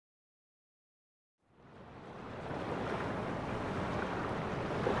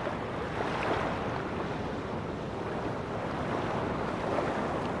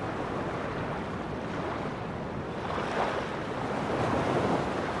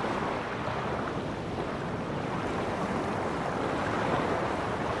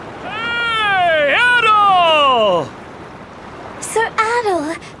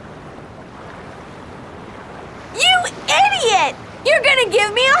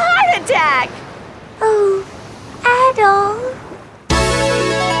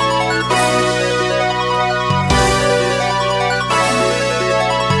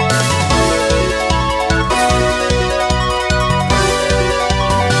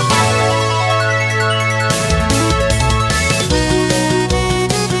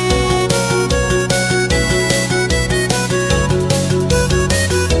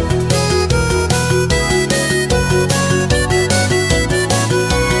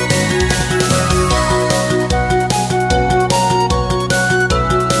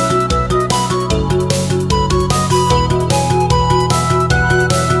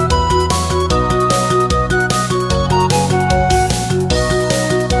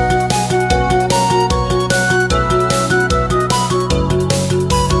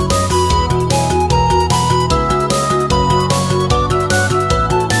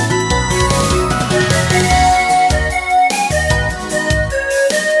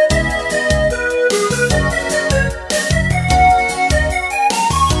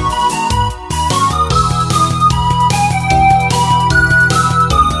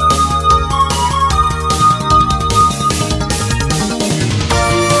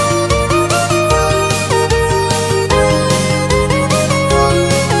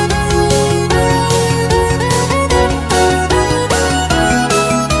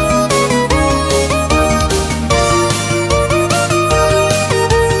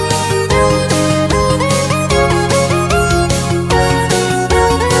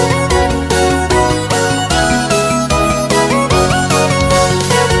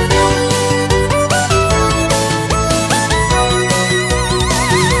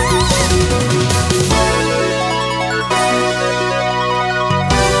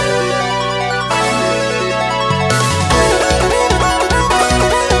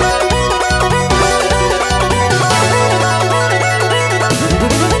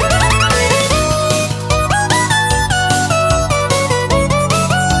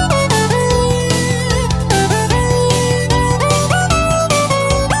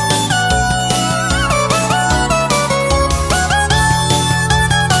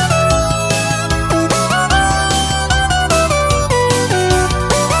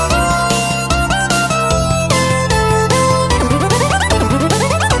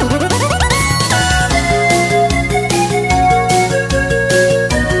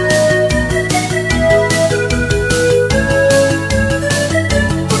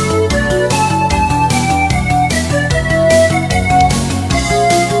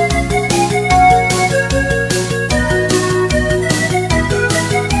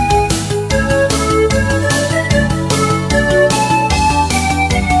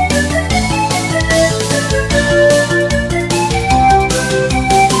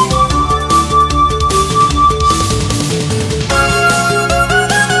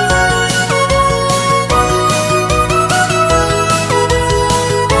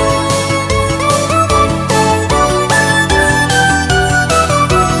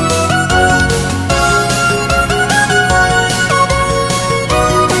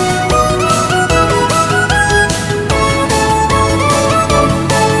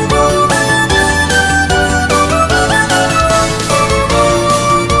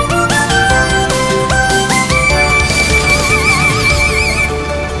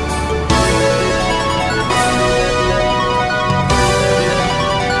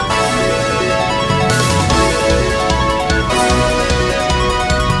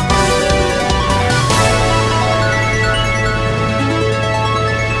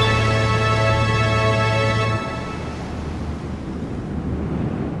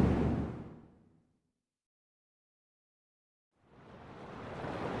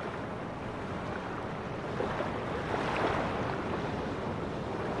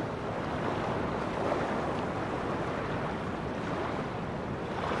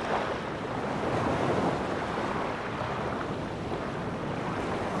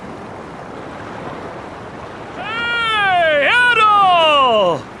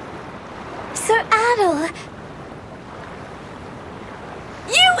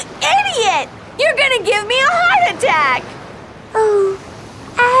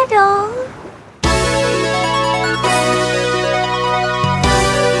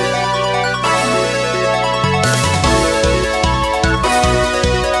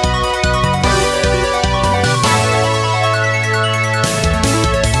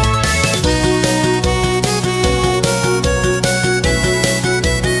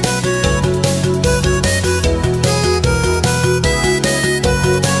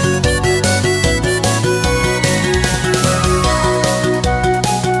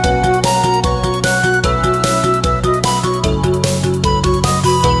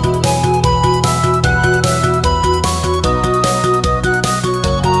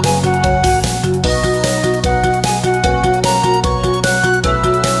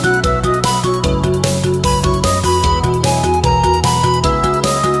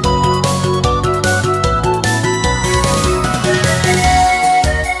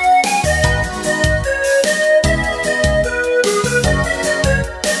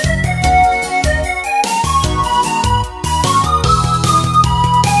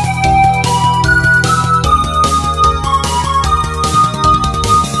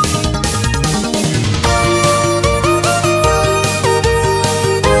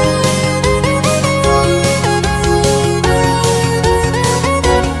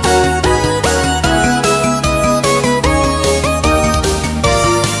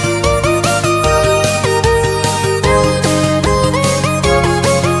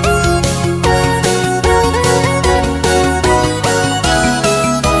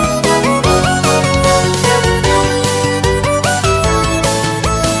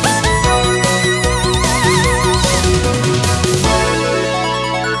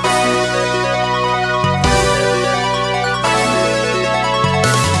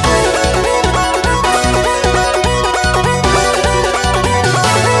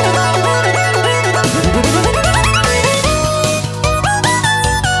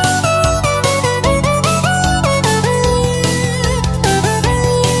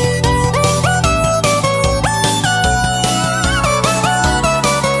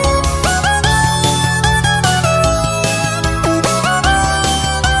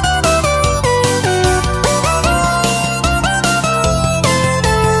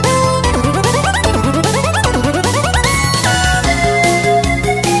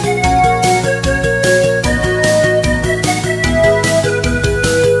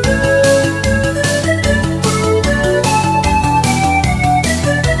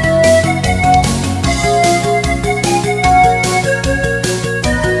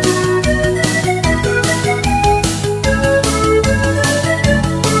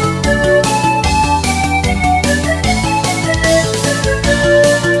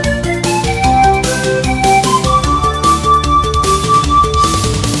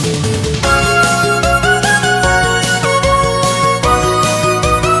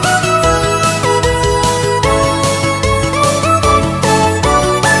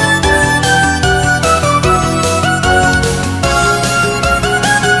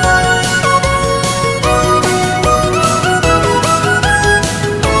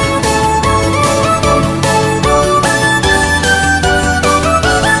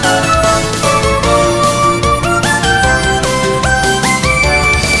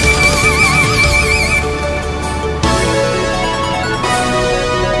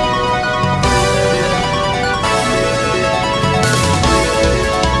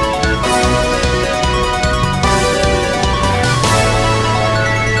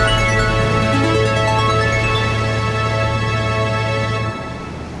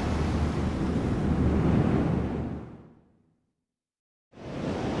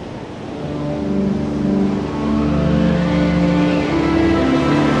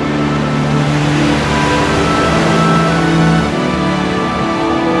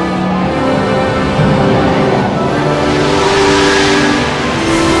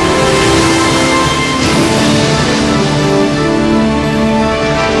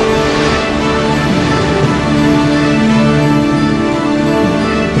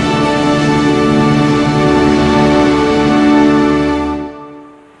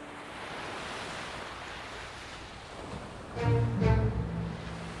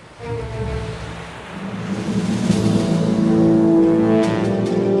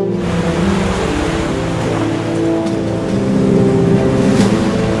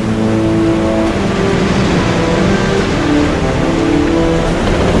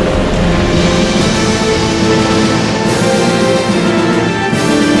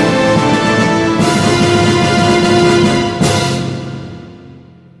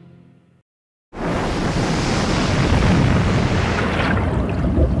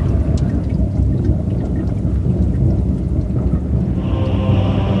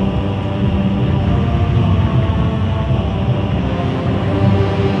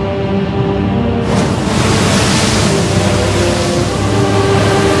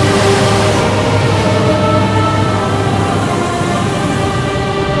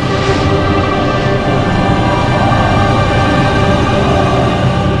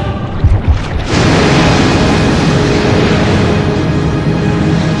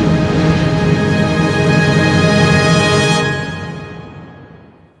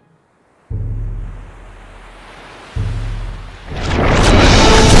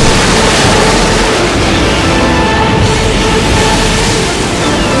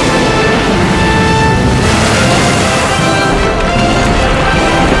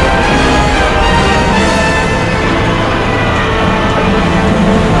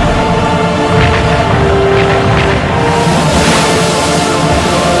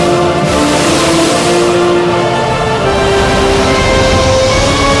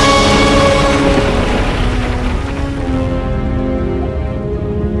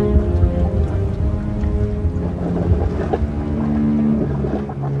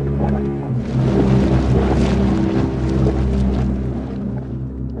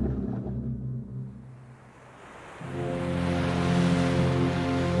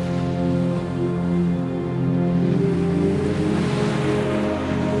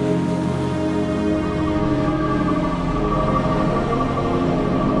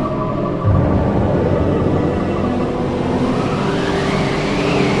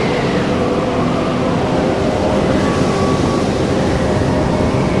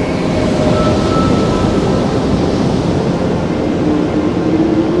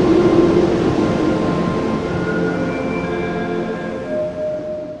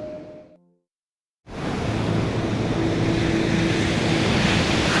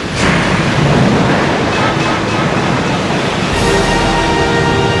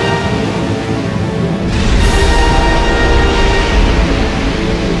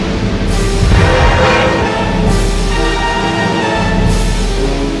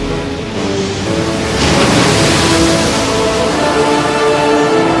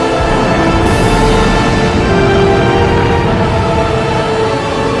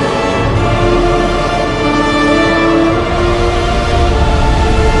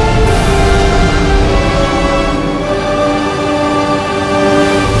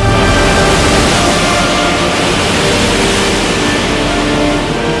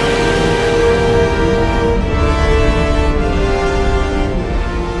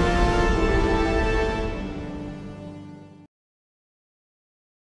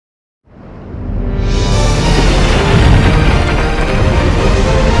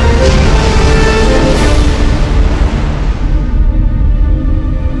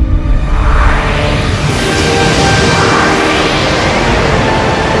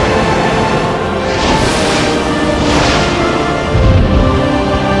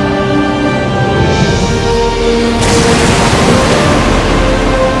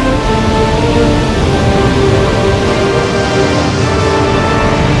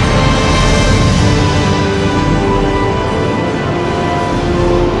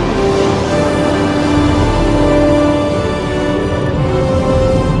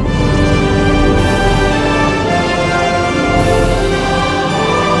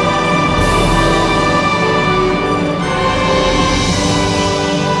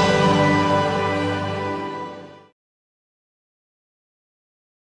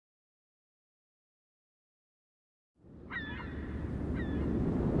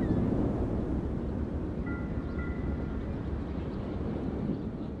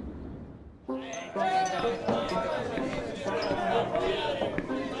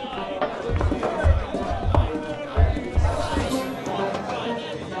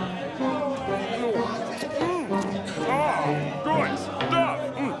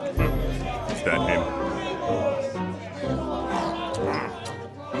Is that him?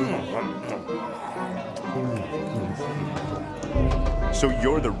 So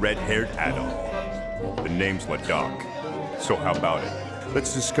you're the red-haired adult. The name's LOGOEN. So how about it?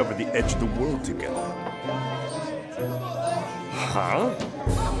 Let's discover the edge of the world together. Huh?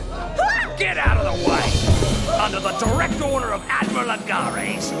 Get out of the way! Under the direct order of Admiral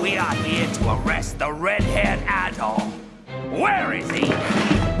Agares, we are here to arrest the red-haired adult. Where is he?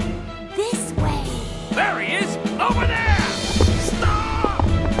 This way. There he is! Over there! Stop!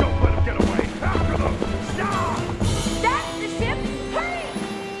 Don't let him get away! After them! Stop! That's the ship! Hurry!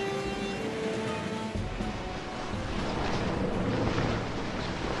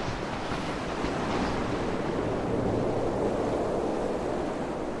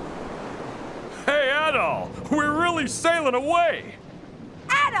 Hey, Adol! We're really sailing away!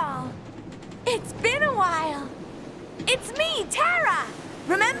 Adol! It's been a while. It's me, Tara!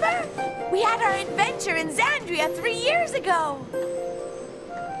 Remember? We had our adventure in Xandria 3 years ago.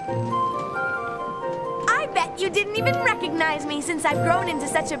 I bet you didn't even recognize me since I've grown into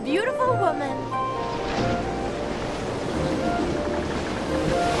such a beautiful woman.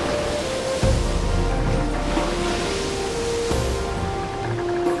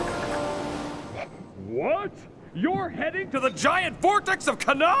 What? You're heading to the giant vortex of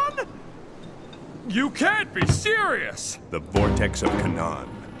Canaan? You can't be serious! The vortex of Canaan.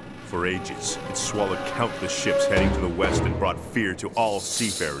 For ages, it swallowed countless ships heading to the west and brought fear to all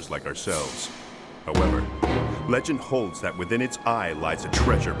seafarers like ourselves. However, legend holds that within its eye lies a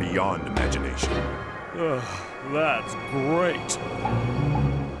treasure beyond imagination. That's great.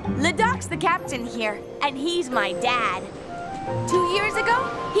 LOGOEN's the captain here, and he's my dad. 2 years ago,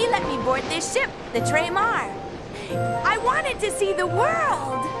 he let me board this ship, the Tremar. I wanted to see the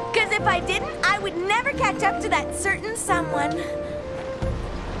world, because if I didn't, I would never catch up to that certain someone.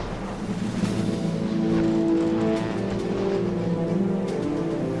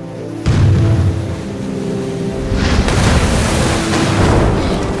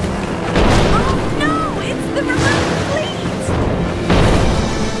 Oh no, it's the remote fleet!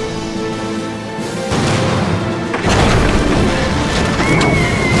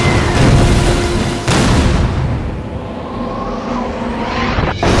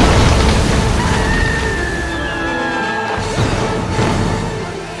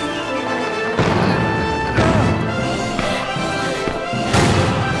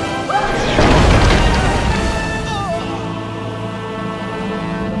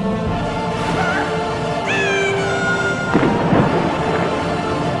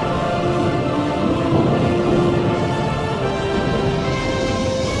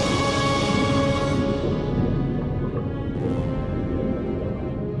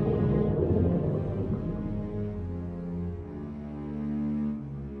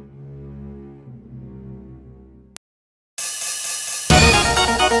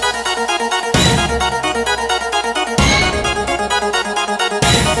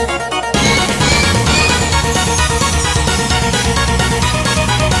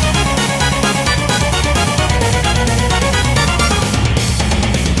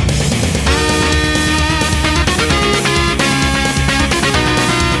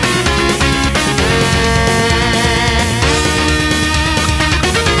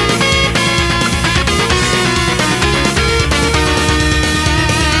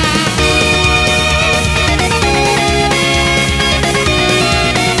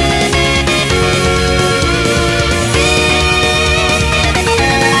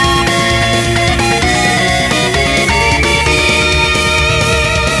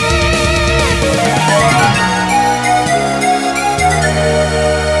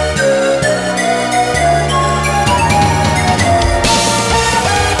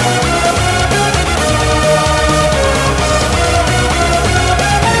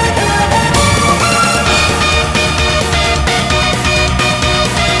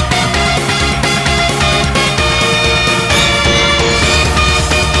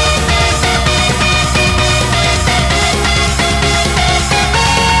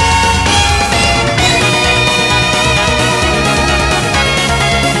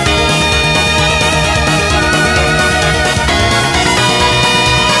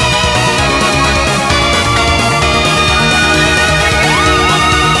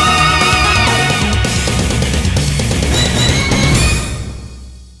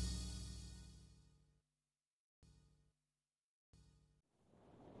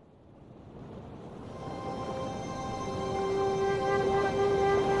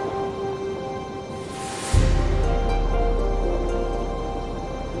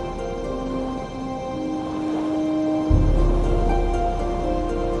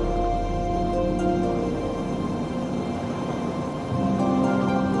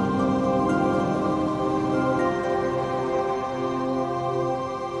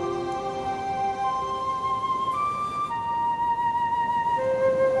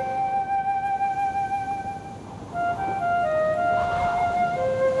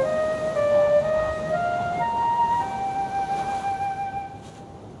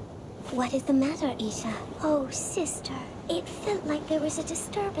 What is the matter, Isha? Oh, sister. It felt like there was a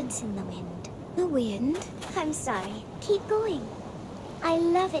disturbance in the wind. The wind? I'm sorry. Keep going. I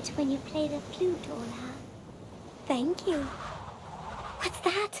love it when you play the flute, Olha. Thank you. What's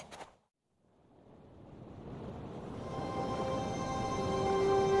that?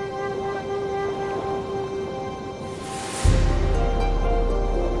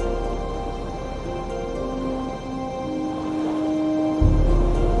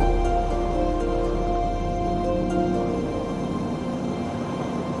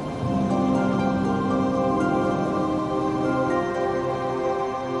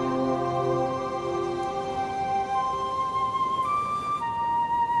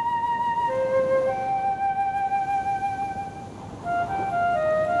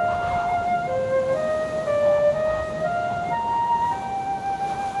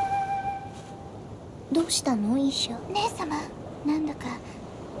どうしたの、イシャ？姉様、なんだか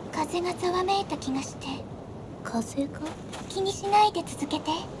風がざわめいた気がして。風が？気にしないで続け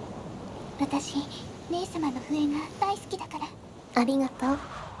て。私、姉様の笛が大好きだから。ありがとう。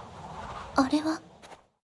あれは？